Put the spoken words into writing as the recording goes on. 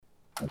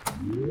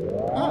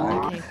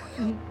Oh, Okay.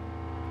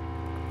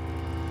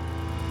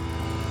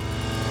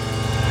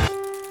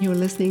 You're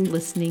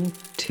listening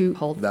to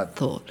Hold That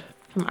Thought.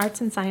 From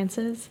Arts and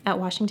Sciences at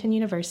Washington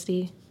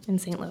University in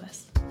St.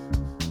 Louis.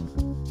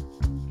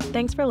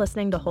 Thanks for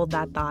listening to Hold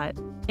That Thought.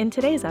 In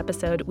today's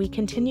episode, we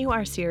continue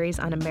our series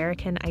on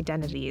American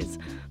identities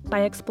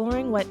by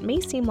exploring what may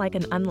seem like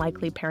an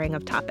unlikely pairing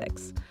of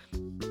topics: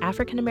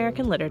 African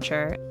American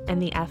literature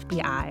and the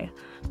FBI.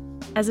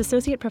 As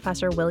Associate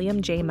Professor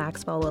William J.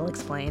 Maxwell will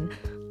explain,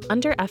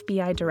 under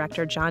FBI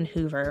Director John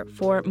Hoover,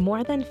 for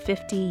more than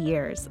 50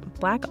 years,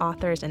 Black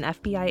authors and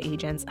FBI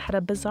agents had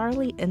a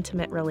bizarrely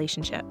intimate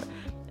relationship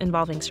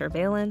involving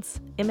surveillance,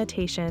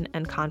 imitation,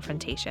 and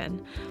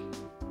confrontation.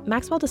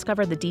 Maxwell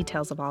discovered the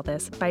details of all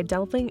this by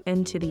delving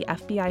into the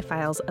FBI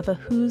files of a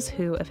who's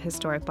who of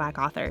historic Black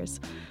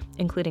authors,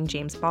 including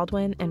James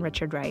Baldwin and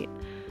Richard Wright.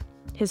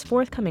 His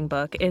forthcoming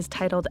book is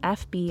titled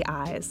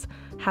FBI's: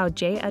 How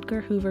J.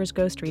 Edgar Hoover's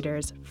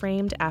Ghostreaders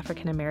Framed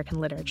African American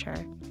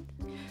Literature.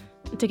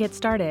 To get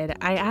started,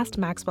 I asked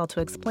Maxwell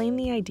to explain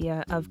the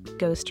idea of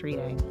ghost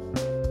reading.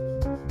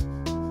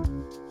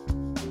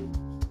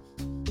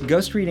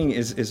 Ghost reading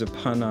is a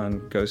pun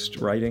on ghost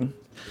writing.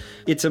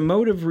 It's a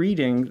mode of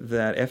reading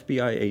that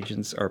FBI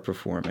agents are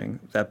performing,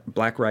 that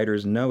Black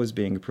writers know is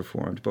being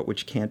performed, but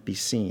which can't be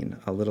seen,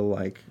 a little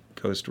like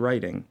ghost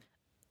writing.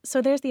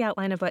 So there's the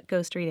outline of what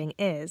ghost reading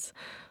is.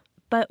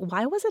 But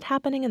why was it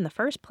happening in the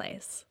first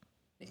place?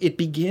 It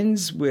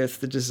begins with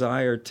the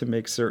desire to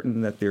make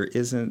certain that there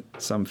isn't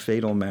some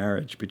fatal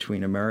marriage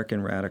between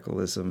American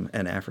radicalism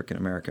and African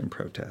American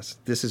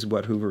protest. This is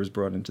what Hoover was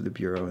brought into the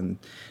Bureau in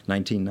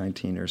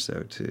 1919 or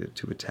so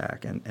to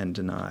attack and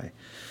deny.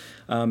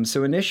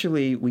 So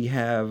initially, we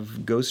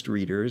have ghost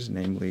readers,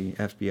 namely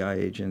FBI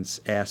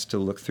agents, asked to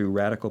look through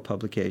radical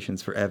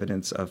publications for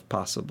evidence of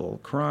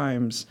possible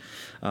crimes,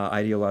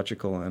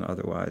 ideological and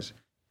otherwise.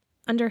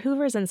 Under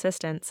Hoover's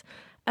insistence,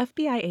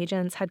 FBI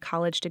agents had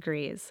college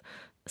degrees.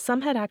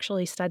 Some had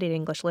actually studied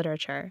English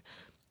literature.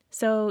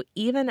 So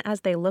even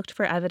as they looked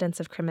for evidence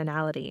of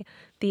criminality,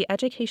 the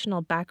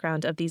educational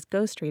background of these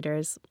ghost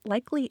readers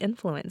likely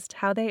influenced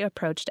how they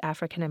approached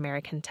African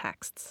American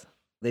texts.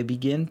 They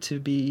begin to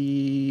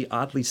be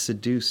oddly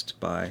seduced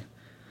by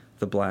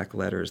the Black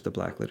letters, the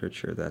Black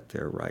literature that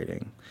they're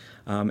writing.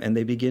 And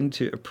they begin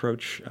to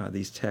approach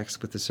these texts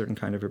with a certain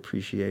kind of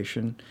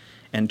appreciation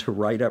and to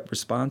write up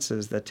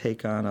responses that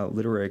take on a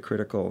literary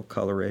critical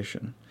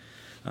coloration.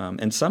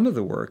 And some of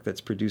the work that's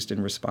produced in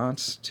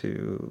response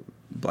to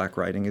Black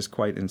writing is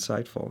quite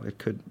insightful. It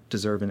could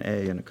deserve an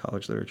A in a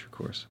college literature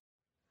course.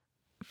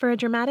 For a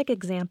dramatic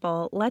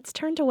example, let's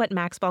turn to what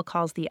Maxwell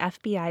calls the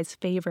FBI's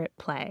favorite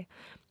play,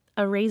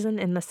 A Raisin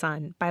in the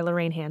Sun by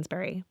Lorraine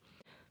Hansberry.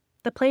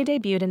 The play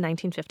debuted in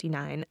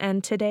 1959,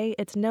 and today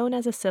it's known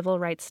as a civil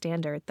rights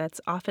standard that's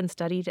often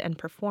studied and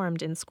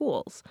performed in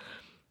schools.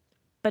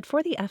 But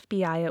for the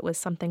FBI, it was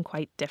something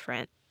quite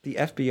different. The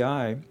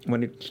FBI,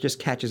 when it just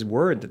catches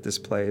word that this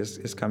play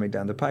is coming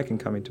down the pike and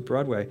coming to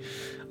Broadway,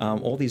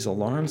 all these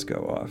alarms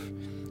go off,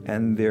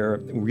 and they're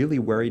really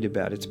worried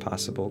about its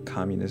possible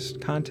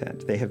communist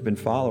content. They have been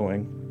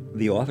following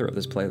the author of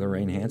this play,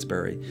 Lorraine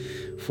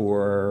Hansberry,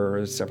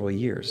 for several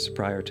years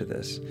prior to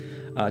this,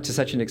 to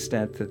such an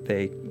extent that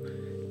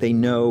they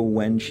know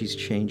when she's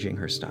changing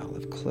her style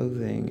of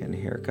clothing and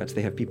haircuts.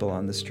 They have people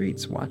on the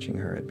streets watching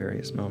her at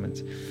various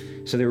moments.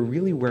 So they're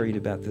really worried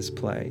about this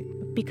play.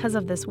 Because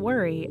of this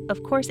worry,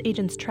 of course,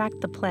 agents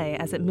tracked the play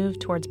as it moved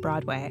towards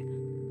Broadway.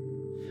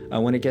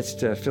 When it gets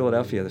to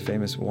Philadelphia, the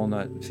famous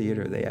Walnut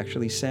Theater, they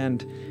actually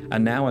send a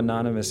now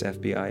anonymous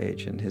FBI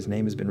agent. His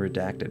name has been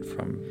redacted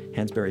from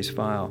Hansberry's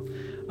file,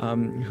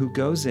 who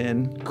goes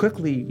in,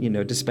 quickly,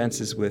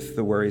 dispenses with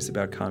the worries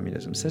about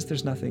communism, says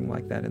there's nothing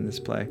like that in this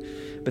play,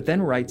 but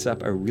then writes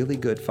up a really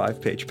good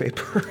 5-page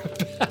paper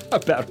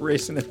about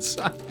Raisin in the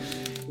Sun.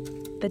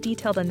 The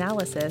detailed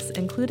analysis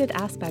included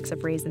aspects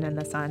of Raisin in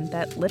the Sun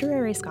that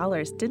literary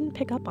scholars didn't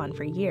pick up on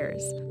for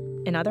years.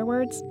 In other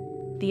words,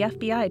 the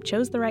FBI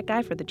chose the right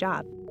guy for the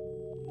job.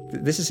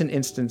 This is an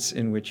instance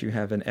in which you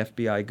have an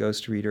FBI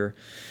ghost reader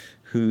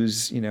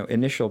whose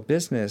initial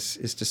business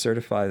is to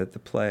certify that the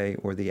play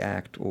or the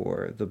act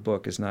or the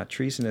book is not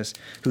treasonous,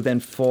 who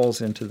then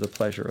falls into the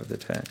pleasure of the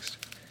text,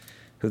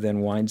 who then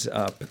winds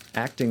up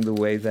acting the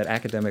way that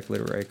academic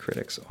literary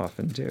critics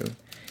often do,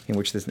 in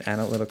which there's an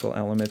analytical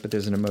element, but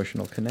there's an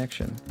emotional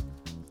connection.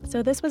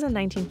 So this was in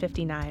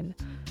 1959.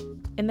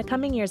 In the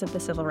coming years of the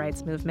civil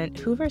rights movement,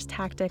 Hoover's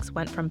tactics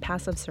went from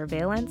passive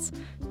surveillance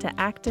to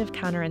active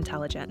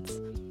counterintelligence.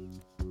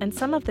 And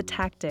some of the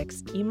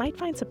tactics you might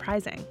find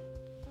surprising.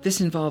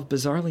 This involved,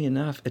 bizarrely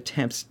enough,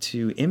 attempts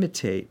to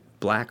imitate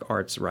Black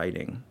arts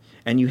writing.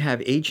 And you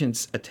have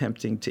agents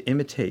attempting to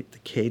imitate the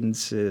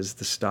cadences,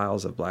 the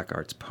styles of Black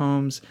arts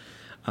poems.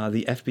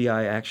 The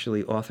FBI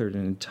actually authored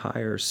an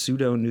entire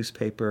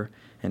pseudo-newspaper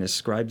and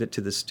ascribed it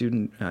to the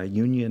student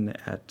union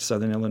at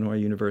Southern Illinois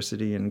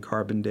University in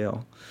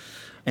Carbondale,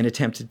 and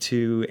attempted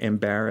to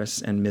embarrass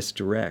and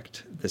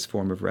misdirect this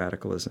form of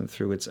radicalism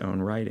through its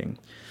own writing.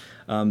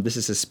 This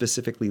is a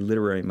specifically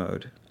literary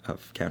mode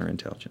of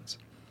counterintelligence.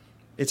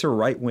 It's a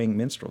right-wing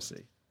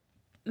minstrelsy.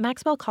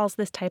 Maxwell calls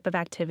this type of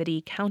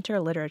activity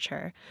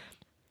counter-literature.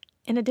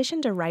 In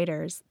addition to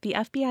writers, the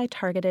FBI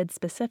targeted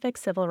specific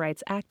civil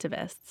rights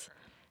activists.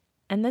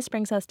 And this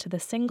brings us to the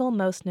single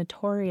most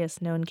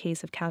notorious known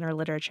case of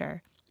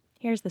counter-literature.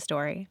 Here's the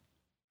story.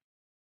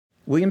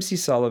 William C.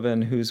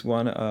 Sullivan, who's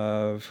one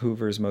of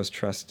Hoover's most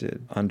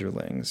trusted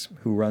underlings,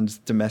 who runs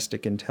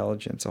domestic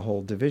intelligence, a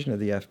whole division of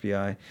the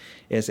FBI,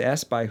 is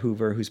asked by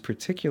Hoover, who's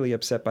particularly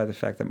upset by the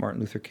fact that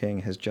Martin Luther King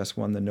has just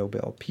won the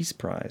Nobel Peace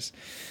Prize,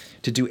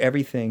 to do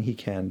everything he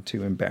can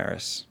to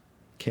embarrass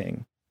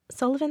King.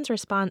 Sullivan's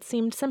response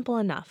seemed simple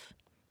enough.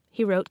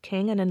 He wrote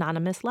King an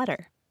anonymous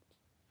letter.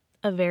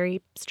 A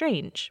very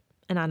strange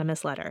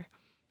anonymous letter.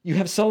 You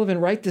have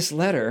Sullivan write this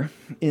letter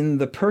in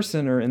the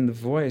person or in the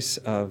voice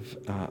of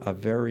a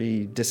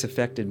very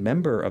disaffected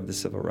member of the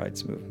civil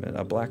rights movement,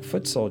 a black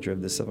foot soldier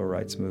of the civil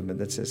rights movement,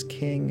 that says,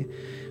 King,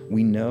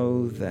 we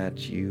know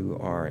that you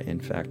are in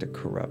fact a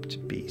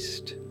corrupt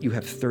beast. You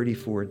have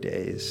 34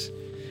 days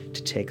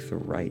to take the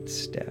right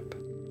step.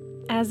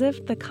 As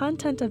if the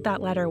content of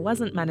that letter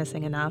wasn't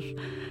menacing enough,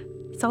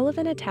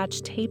 Sullivan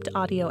attached taped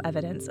audio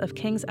evidence of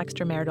King's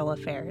extramarital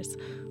affairs,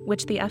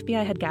 which the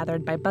FBI had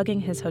gathered by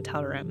bugging his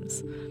hotel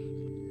rooms.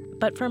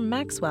 But for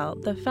Maxwell,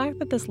 the fact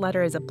that this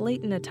letter is a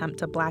blatant attempt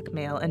to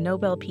blackmail a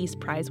Nobel Peace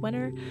Prize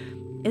winner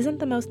isn't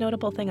the most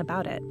notable thing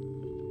about it.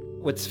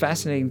 What's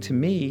fascinating to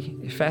me,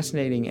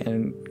 fascinating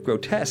and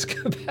grotesque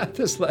about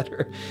this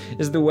letter,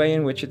 is the way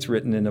in which it's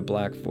written in a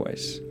black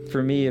voice.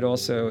 For me, it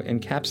also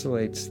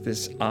encapsulates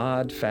this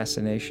odd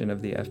fascination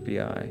of the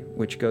FBI,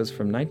 which goes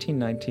from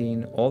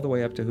 1919 all the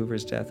way up to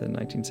Hoover's death in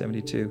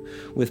 1972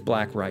 with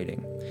black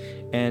writing.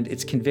 And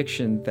its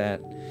conviction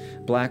that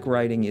black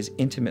writing is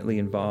intimately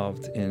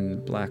involved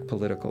in black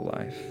political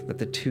life, that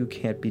the two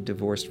can't be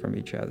divorced from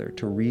each other.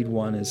 To read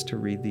one is to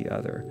read the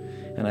other.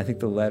 And I think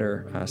the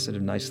letter sort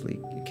of nicely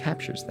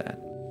captures that.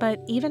 But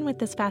even with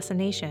this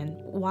fascination,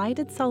 why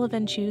did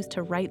Sullivan choose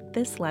to write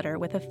this letter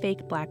with a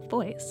fake black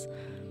voice?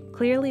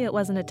 Clearly, it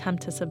was an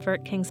attempt to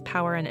subvert King's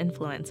power and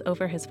influence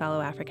over his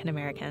fellow African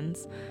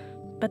Americans.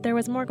 But there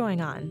was more going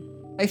on.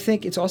 I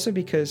think it's also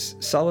because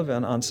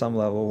Sullivan, on some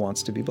level,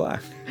 wants to be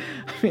black.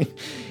 I mean,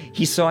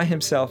 he saw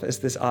himself as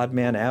this odd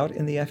man out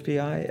in the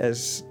FBI,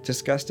 as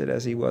disgusted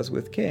as he was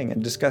with King,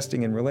 and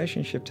disgusting in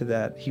relationship to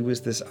that, he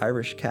was this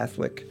Irish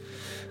Catholic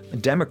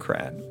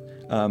Democrat.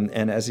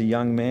 And as a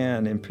young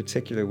man, in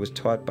particular, was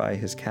taught by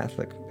his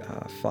Catholic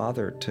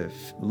father to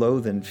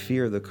loathe and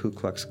fear the Ku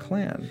Klux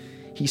Klan.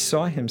 He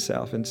saw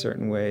himself, in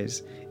certain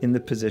ways, in the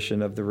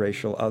position of the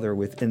racial other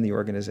within the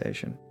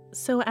organization.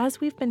 So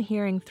as we've been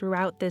hearing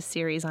throughout this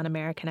series on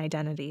American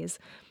identities,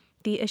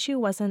 the issue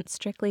wasn't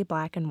strictly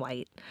black and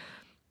white.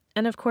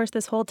 And of course,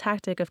 this whole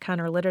tactic of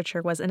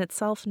counter-literature was in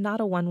itself not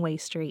a one-way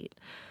street.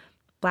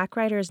 Black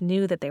writers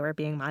knew that they were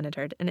being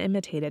monitored and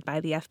imitated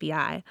by the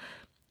FBI.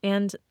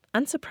 And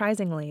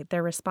unsurprisingly,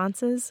 their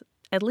responses,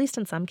 at least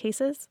in some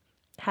cases,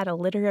 had a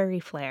literary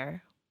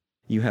flair.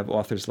 You have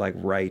authors like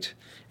Wright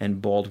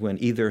and Baldwin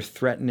either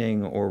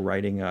threatening or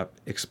writing up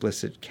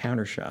explicit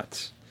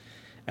countershots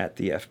at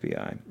the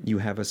FBI. You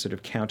have a sort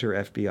of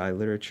counter-FBI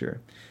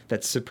literature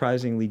that's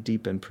surprisingly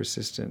deep and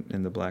persistent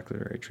in the black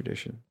literary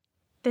tradition.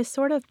 This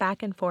sort of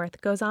back and forth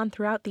goes on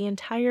throughout the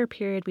entire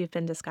period we've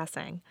been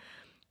discussing.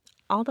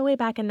 All the way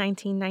back in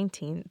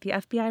 1919, the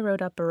FBI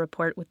wrote up a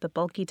report with the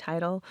bulky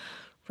title,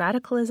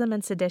 Radicalism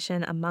and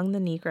Sedition Among the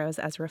Negroes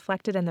as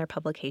Reflected in Their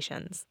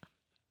Publications.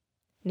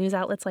 News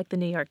outlets like the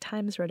New York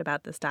Times wrote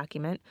about this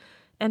document,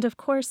 and of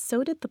course,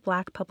 so did the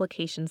black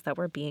publications that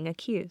were being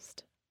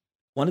accused.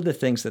 One of the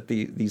things that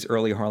these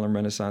early Harlem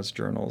Renaissance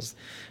journals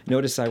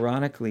notice,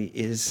 ironically,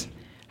 is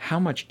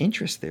how much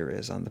interest there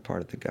is on the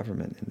part of the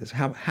government in this,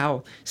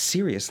 how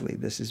seriously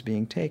this is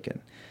being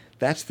taken.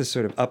 That's the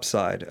sort of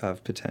upside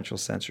of potential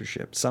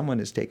censorship. Someone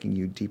is taking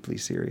you deeply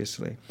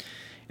seriously.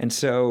 And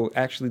so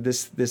actually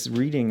this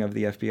reading of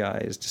the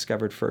FBI is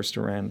discovered first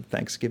around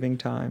Thanksgiving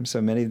time.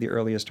 So many of the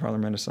earliest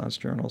Harlem Renaissance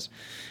journals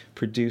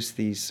produce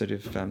these sort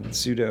of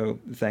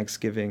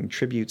pseudo-Thanksgiving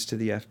tributes to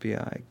the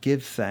FBI.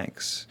 Give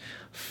thanks.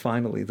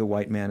 Finally, the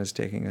white man is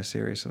taking us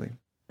seriously.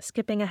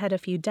 Skipping ahead a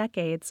few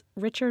decades,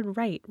 Richard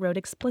Wright wrote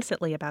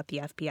explicitly about the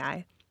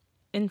FBI.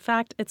 In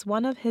fact, it's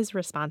one of his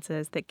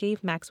responses that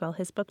gave Maxwell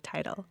his book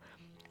title,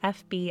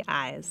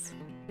 FBI's.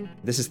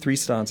 This is 3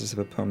 stanzas of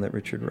a poem that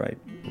Richard Wright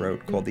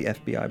wrote called The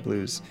FBI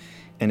Blues.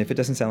 And if it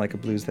doesn't sound like a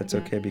blues, that's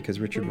okay,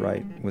 because Richard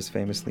Wright was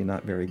famously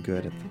not very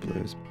good at the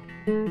blues.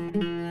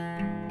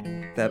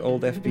 That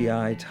old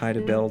FBI tied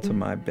a bell to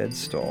my bed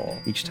stall.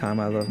 Each time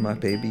I love my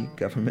baby,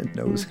 government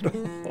knows it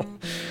all.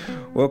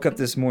 Woke up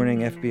this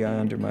morning, FBI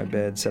under my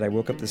bed. Said I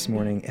woke up this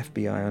morning,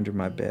 FBI under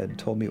my bed.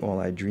 Told me all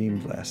I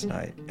dreamed last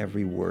night,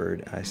 every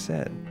word I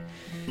said.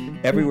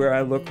 Everywhere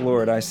I look,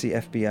 Lord, I see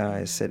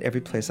FBI's. Said every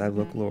place I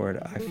look, Lord,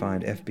 I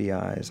find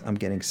FBI's. I'm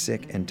getting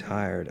sick and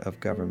tired of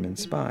government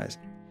spies.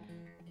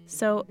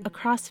 So,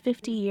 across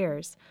 50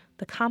 years,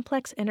 the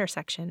complex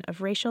intersection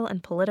of racial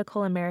and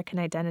political American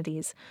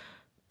identities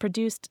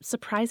produced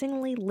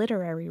surprisingly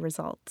literary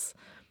results.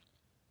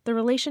 The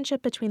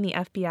relationship between the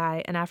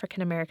FBI and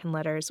African American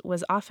letters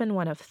was often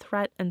one of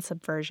threat and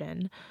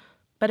subversion,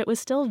 but it was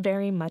still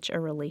very much a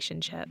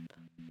relationship.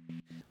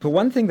 But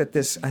one thing that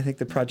I think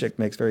the project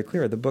makes very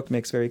clear, the book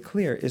makes very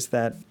clear, is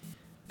that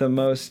the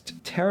most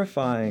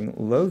terrifying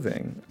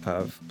loathing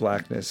of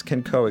Blackness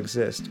can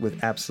coexist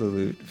with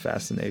absolute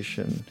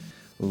fascination,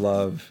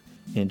 love,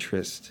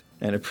 interest,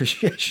 and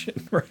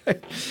appreciation,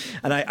 right?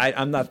 And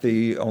I'm not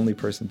the only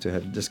person to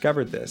have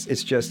discovered this.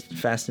 It's just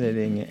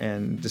fascinating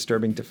and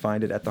disturbing to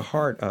find it at the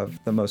heart of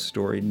the most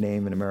storied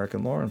name in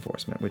American law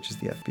enforcement, which is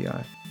the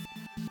FBI.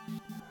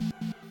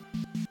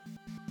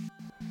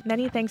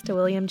 Many thanks to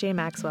William J.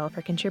 Maxwell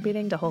for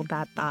contributing to Hold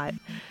That Thought.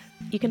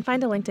 You can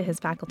find a link to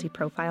his faculty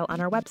profile on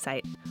our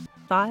website,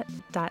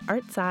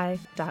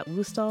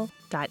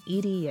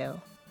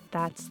 thought.artsci.wustl.edu.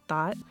 That's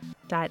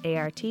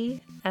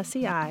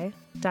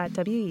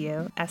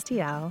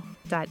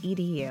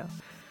thought.artsci.wustl.edu.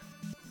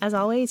 As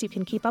always, you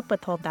can keep up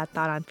with Hold That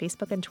Thought on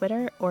Facebook and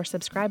Twitter, or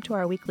subscribe to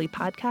our weekly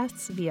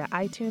podcasts via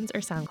iTunes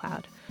or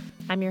SoundCloud.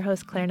 I'm your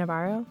host, Claire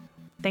Navarro.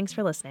 Thanks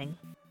for listening.